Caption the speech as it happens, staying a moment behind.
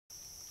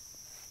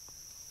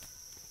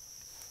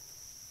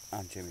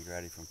I'm Jimmy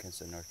Grady from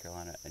Kinston, North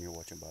Carolina, and you're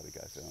watching Bobby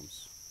Guy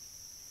Films.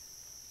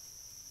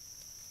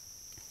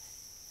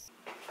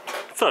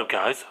 What's up,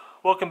 guys?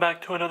 Welcome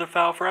back to another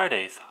Foul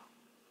Fridays.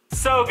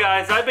 So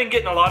guys, I've been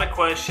getting a lot of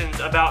questions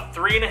about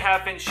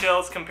 3.5-inch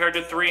shells compared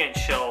to 3-inch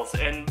shells,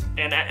 and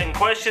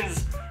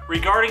questions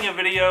regarding a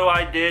video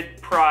I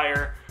did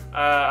prior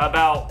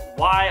about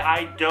why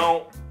I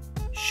don't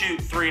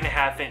shoot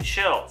 3.5-inch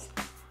shells.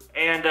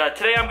 And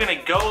today I'm going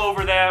to go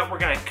over that. We're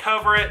going to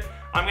cover it.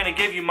 I'm going to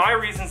give you my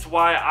reasons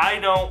why I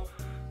don't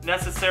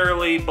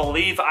necessarily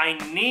believe I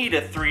need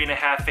a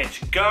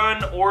 3.5-inch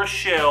gun or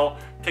shell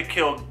to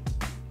kill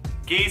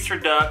geese or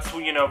ducks,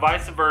 you know,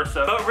 vice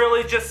versa. But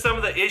really just some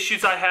of the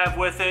issues I have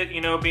with it,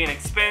 you know, being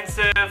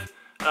expensive,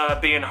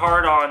 being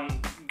hard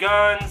on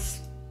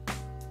guns,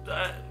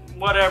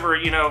 whatever,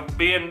 you know,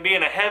 being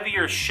a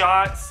heavier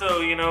shot,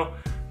 so, you know,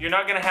 you're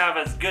not going to have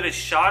as good as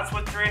shots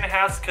with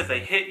 3.5s because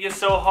they hit you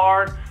so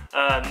hard.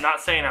 Not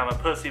saying I'm a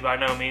pussy by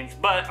no means,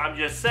 but I'm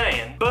just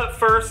saying. But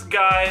first,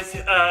 guys,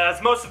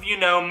 as most of you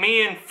know,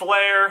 me and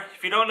Flair,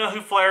 if you don't know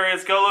who Flair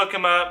is, go look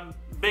him up.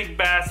 Big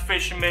bass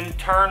fisherman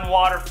turned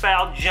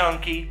waterfowl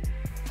junkie.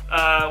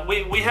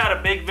 We had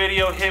a big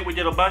video hit. We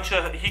did a bunch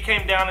of, he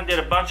came down and did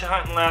a bunch of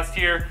hunting last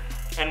year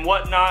and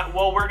whatnot.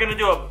 Well, we're gonna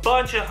do a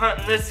bunch of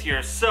hunting this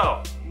year.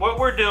 So what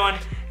we're doing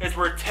is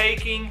we're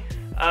taking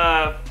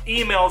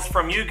emails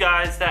from you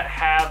guys that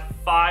have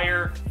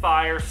fire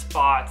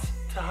spots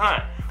to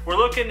hunt. We're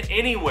looking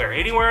anywhere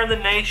in the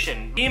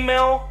nation.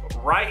 Email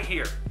right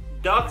here,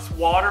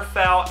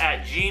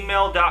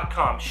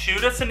 duxwaterfowl@gmail.com.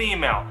 Shoot us an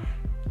email.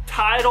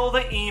 Title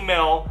the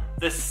email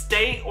the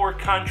state or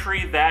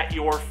country that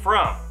you're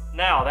from.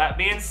 Now, that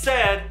being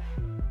said,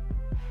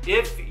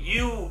 if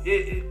you,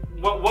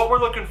 what we're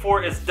looking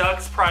for is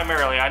ducks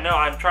primarily. I know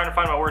I'm trying to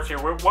find my words here.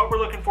 What we're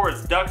looking for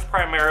is ducks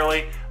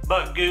primarily,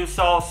 but goose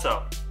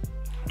also.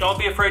 Don't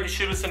be afraid to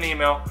shoot us an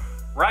email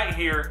right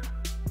here.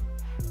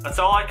 That's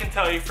all I can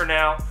tell you for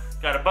now.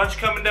 Got a bunch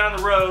coming down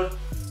the road.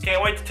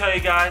 Can't wait to tell you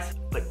guys,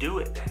 but do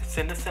it.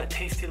 Send us that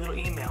tasty little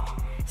email.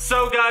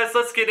 So guys,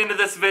 let's get into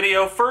this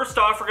video. First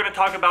off, we're gonna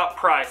talk about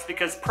price,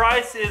 because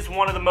price is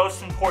one of the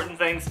most important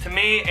things to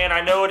me, and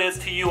I know it is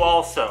to you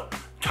also.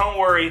 Don't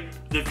worry,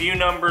 the view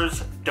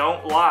numbers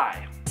don't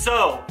lie.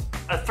 So,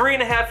 a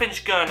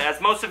 3.5-inch gun,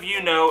 as most of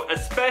you know,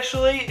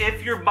 especially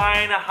if you're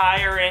buying a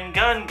higher end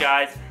gun,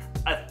 guys,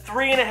 a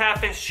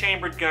 3.5-inch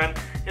chambered gun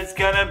is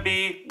gonna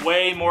be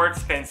way more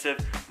expensive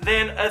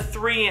than a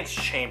 3-inch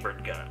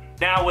chambered gun.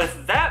 Now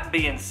with that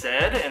being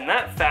said, and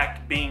that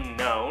fact being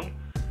known,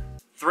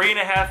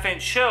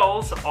 3.5-inch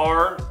shells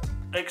are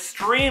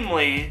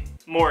extremely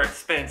more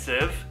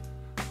expensive,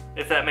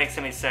 if that makes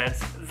any sense,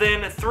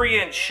 than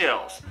 3-inch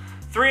shells.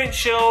 3-inch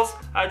shells,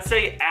 I'd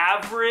say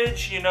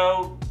average, you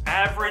know,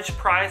 average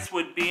price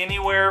would be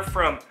anywhere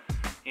from,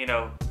 you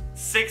know,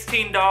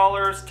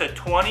 $16 to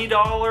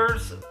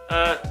 $20.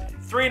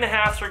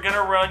 3.5s are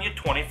gonna run you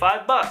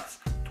 25 bucks,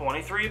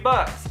 23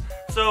 bucks.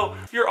 So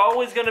you're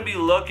always gonna be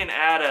looking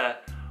at a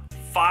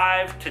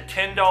 $5 to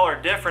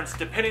 $10 difference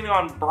depending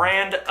on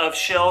brand of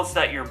shells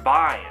that you're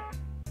buying.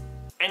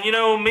 And you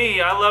know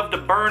me, I love to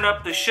burn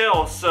up the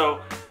shells, so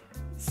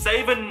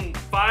saving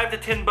 5 to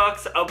 10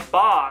 bucks a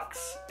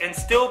box and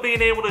still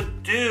being able to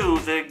do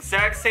the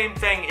exact same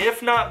thing,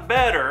 if not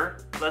better,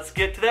 let's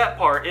get to that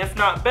part, if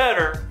not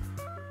better,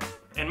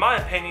 in my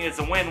opinion, is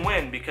a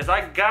win-win, because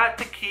I got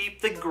to keep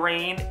the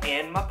green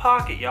in my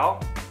pocket,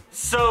 y'all.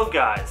 So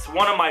guys,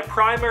 one of my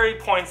primary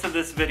points of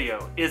this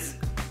video is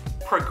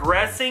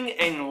progressing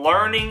and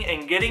learning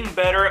and getting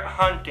better at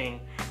hunting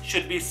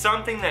should be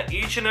something that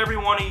each and every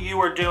one of you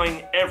are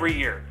doing every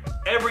year.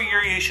 Every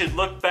year you should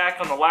look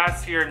back on the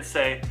last year and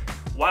say,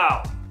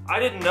 wow, I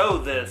didn't know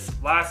this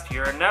last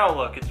year, and now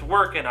look, it's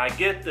working, I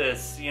get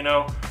this, you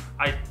know,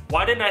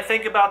 why didn't I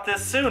think about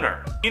this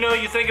sooner? You know,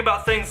 you think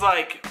about things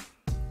like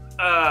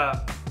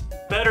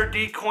better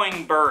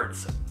decoying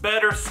birds,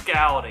 better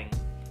scouting,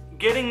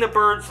 getting the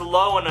birds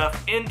low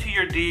enough into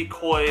your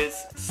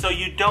decoys so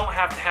you don't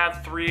have to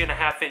have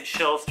 3.5-inch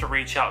shells to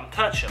reach out and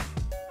touch them.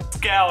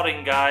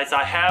 Scouting, guys,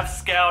 I have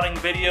scouting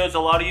videos. A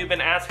lot of you have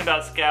been asking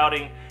about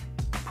scouting.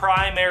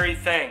 Primary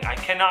thing, I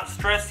cannot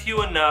stress to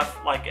you enough,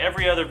 like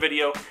every other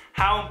video,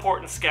 how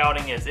important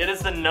scouting is. It is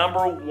the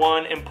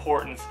 #1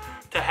 importance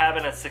to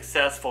having a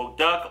successful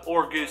duck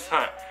or goose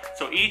hunt.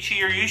 So each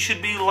year you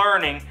should be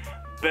learning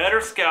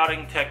better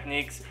scouting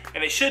techniques,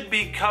 and it should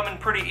be coming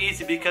pretty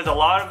easy because a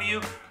lot of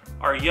you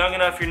are young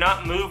enough, you're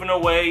not moving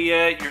away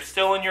yet, you're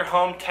still in your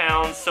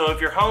hometown. So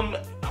if your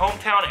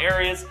hometown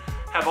areas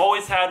have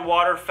always had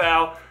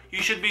waterfowl,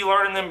 you should be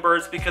learning them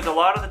birds, because a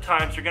lot of the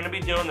times you're gonna be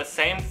doing the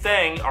same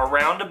thing,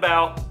 around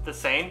about the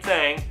same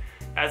thing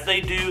as they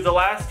do the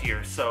last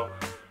year. So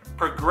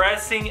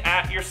progressing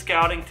at your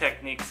scouting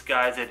techniques,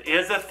 guys, it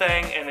is a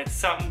thing, and it's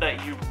something that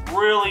you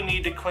really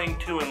need to cling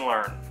to and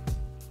learn.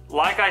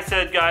 Like I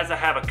said, guys, I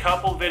have a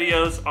couple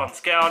videos on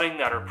scouting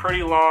that are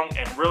pretty long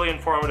and really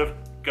informative.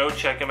 Go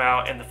check them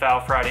out in the Foul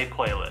Friday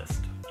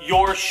playlist.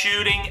 Your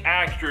shooting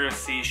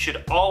accuracy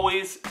should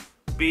always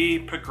be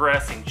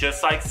progressing,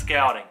 just like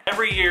scouting.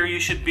 Every year you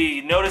should be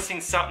noticing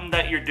something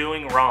that you're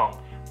doing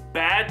wrong.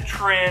 Bad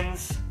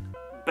trends,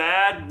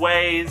 bad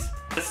ways,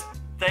 just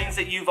things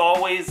that you've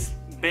always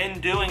been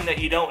doing that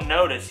you don't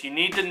notice. You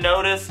need to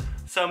notice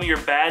some of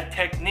your bad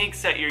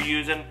techniques that you're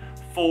using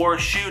for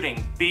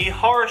shooting. Be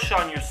harsh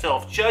on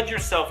yourself. Judge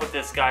yourself with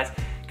this, guys.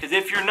 Because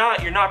if you're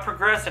not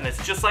progressing.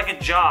 It's just like a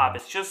job.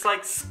 It's just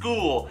like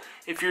school.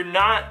 If you're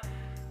not,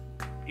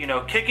 you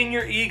know, kicking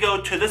your ego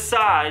to the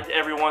side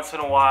every once in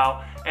a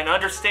while and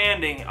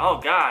understanding, oh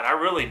God, I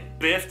really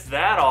biffed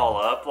that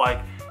all up. Like,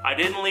 I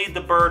didn't lead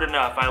the bird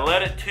enough. I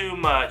let it too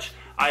much.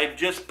 I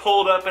just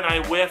pulled up and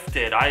I whiffed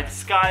it. I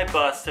sky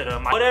busted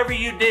them. Whatever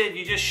you did,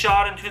 you just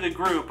shot into the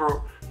group,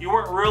 or you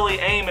weren't really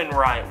aiming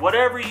right.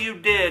 Whatever you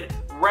did,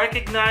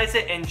 recognize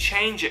it and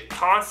change it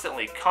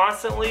constantly.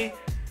 Constantly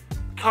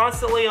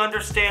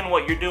understand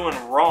what you're doing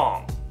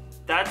wrong.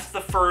 That's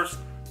the first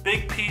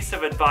big piece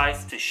of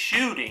advice to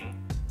shooting.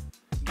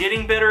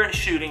 Getting better at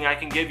shooting, I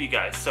can give you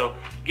guys. So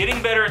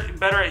getting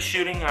better at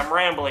shooting, I'm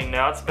rambling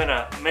now, it's been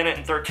a minute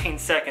and 13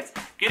 seconds.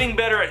 Getting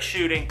better at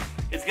shooting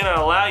is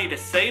gonna allow you to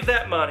save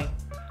that money,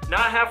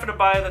 not having to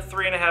buy the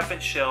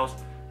 3.5-inch shells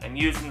and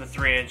using the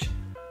 3-inch.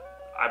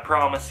 I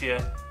promise you,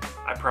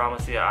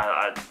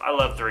 I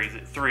love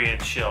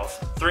 3-inch shells.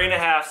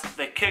 3.5s,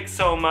 they kick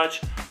so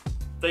much,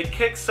 they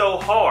kick so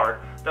hard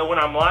that when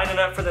I'm lining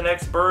up for the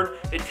next bird,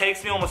 it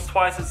takes me almost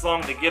twice as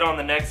long to get on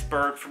the next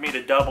bird for me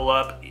to double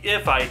up,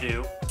 if I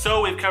do.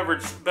 So we've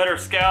covered better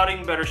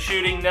scouting, better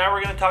shooting. Now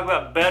we're gonna talk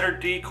about better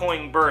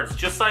decoying birds.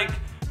 Just like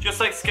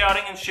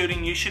scouting and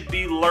shooting, you should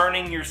be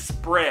learning your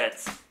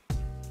spreads.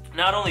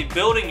 Not only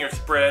building your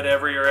spread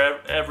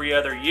every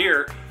other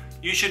year,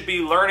 you should be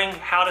learning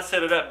how to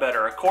set it up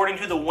better according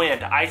to the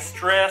wind. I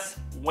stress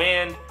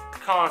wind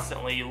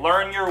constantly.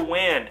 Learn your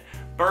wind.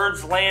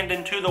 Birds land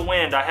into the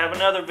wind. I have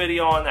another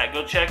video on that.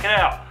 Go check it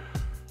out.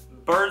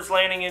 Birds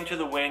landing into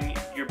the wind.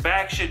 Your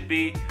back should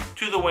be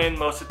to the wind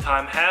most of the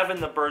time, having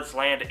the birds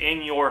land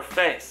in your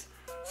face.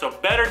 So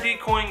better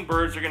decoying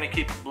birds are going to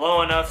keep it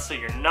low enough so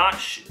you're not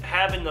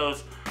having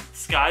those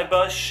sky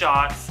buzz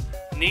shots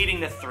needing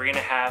the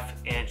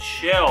 3.5-inch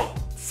shell.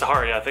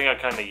 Sorry, I think I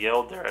kind of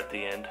yelled there at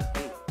the end.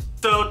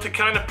 So to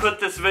kind of put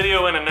this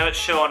video in a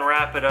nutshell and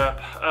wrap it up,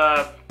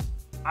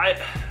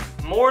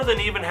 more than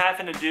even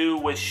having to do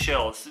with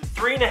shells.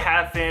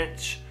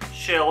 3.5-inch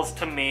shells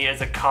to me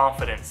is a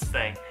confidence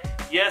thing.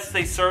 Yes,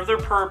 they serve their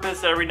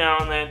purpose every now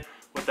and then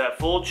with that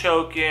full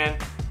choke in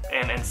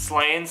and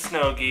slaying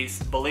snow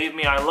geese. Believe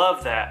me, I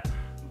love that.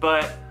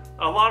 But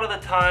a lot of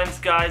the times,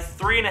 guys,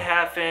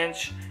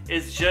 3.5-inch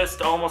is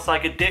just almost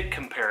like a dick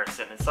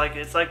comparison. It's like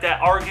that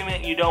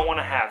argument you don't want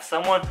to have.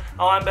 Someone,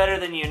 oh, I'm better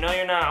than you. No,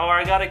 you're not. Or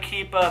I gotta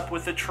keep up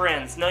with the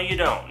trends. No, you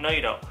don't. No,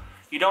 you don't.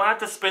 You don't have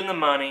to spend the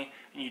money.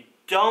 You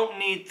don't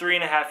need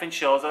 3.5-inch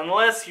shells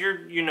unless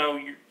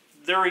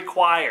they're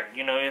required.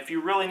 You know, if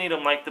you really need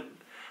them, like the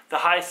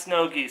high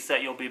snow geese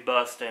that you'll be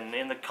busting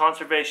in the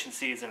conservation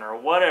season or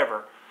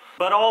whatever.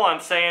 But all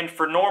I'm saying,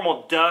 for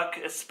normal duck,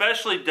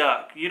 especially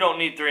duck, you don't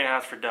need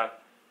 3.5s for duck.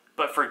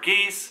 But for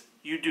geese,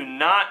 you do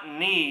not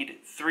need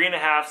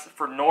 3.5s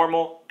for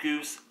normal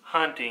goose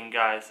hunting,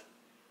 guys.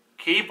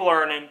 Keep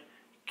learning,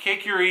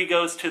 kick your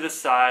egos to the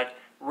side,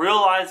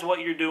 realize what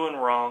you're doing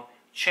wrong,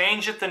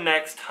 change it the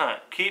next hunt.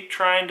 Keep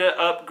trying to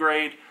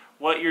upgrade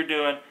what you're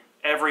doing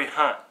every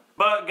hunt.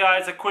 But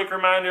guys, a quick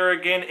reminder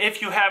again,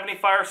 if you have any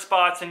fire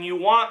spots and you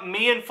want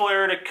me and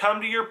Flair to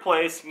come to your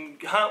place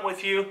and hunt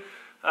with you,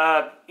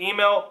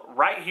 email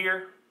right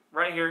here,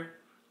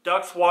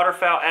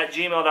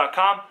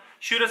 duxwaterfowl@gmail.com.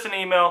 Shoot us an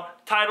email,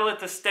 title it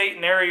the state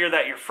and area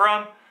that you're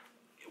from,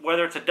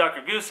 whether it's a duck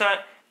or goose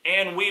hunt,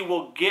 and we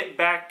will get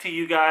back to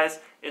you guys.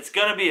 It's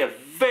gonna be a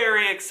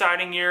very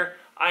exciting year.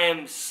 I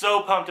am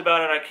so pumped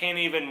about it. I can't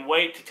even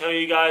wait to tell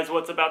you guys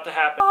what's about to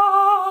happen.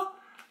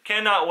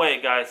 Cannot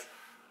wait, guys.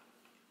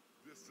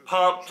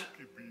 Pumped.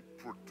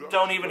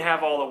 Don't even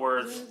have all the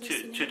words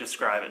to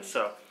describe it.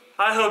 So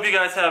I hope you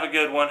guys have a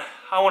good one.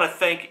 I want to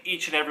thank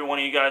each and every one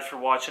of you guys for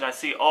watching. I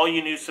see all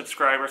you new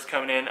subscribers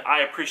coming in. I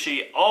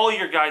appreciate all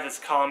your guys'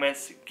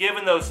 comments,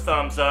 giving those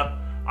thumbs up.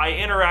 I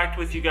interact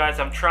with you guys.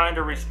 I'm trying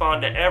to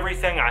respond to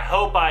everything. I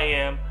hope I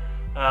am.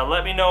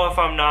 Let me know if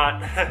I'm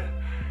not.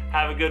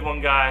 Have a good one,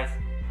 guys.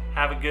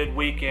 Have a good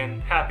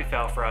weekend. Happy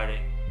Fowl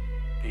Friday.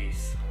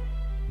 Peace.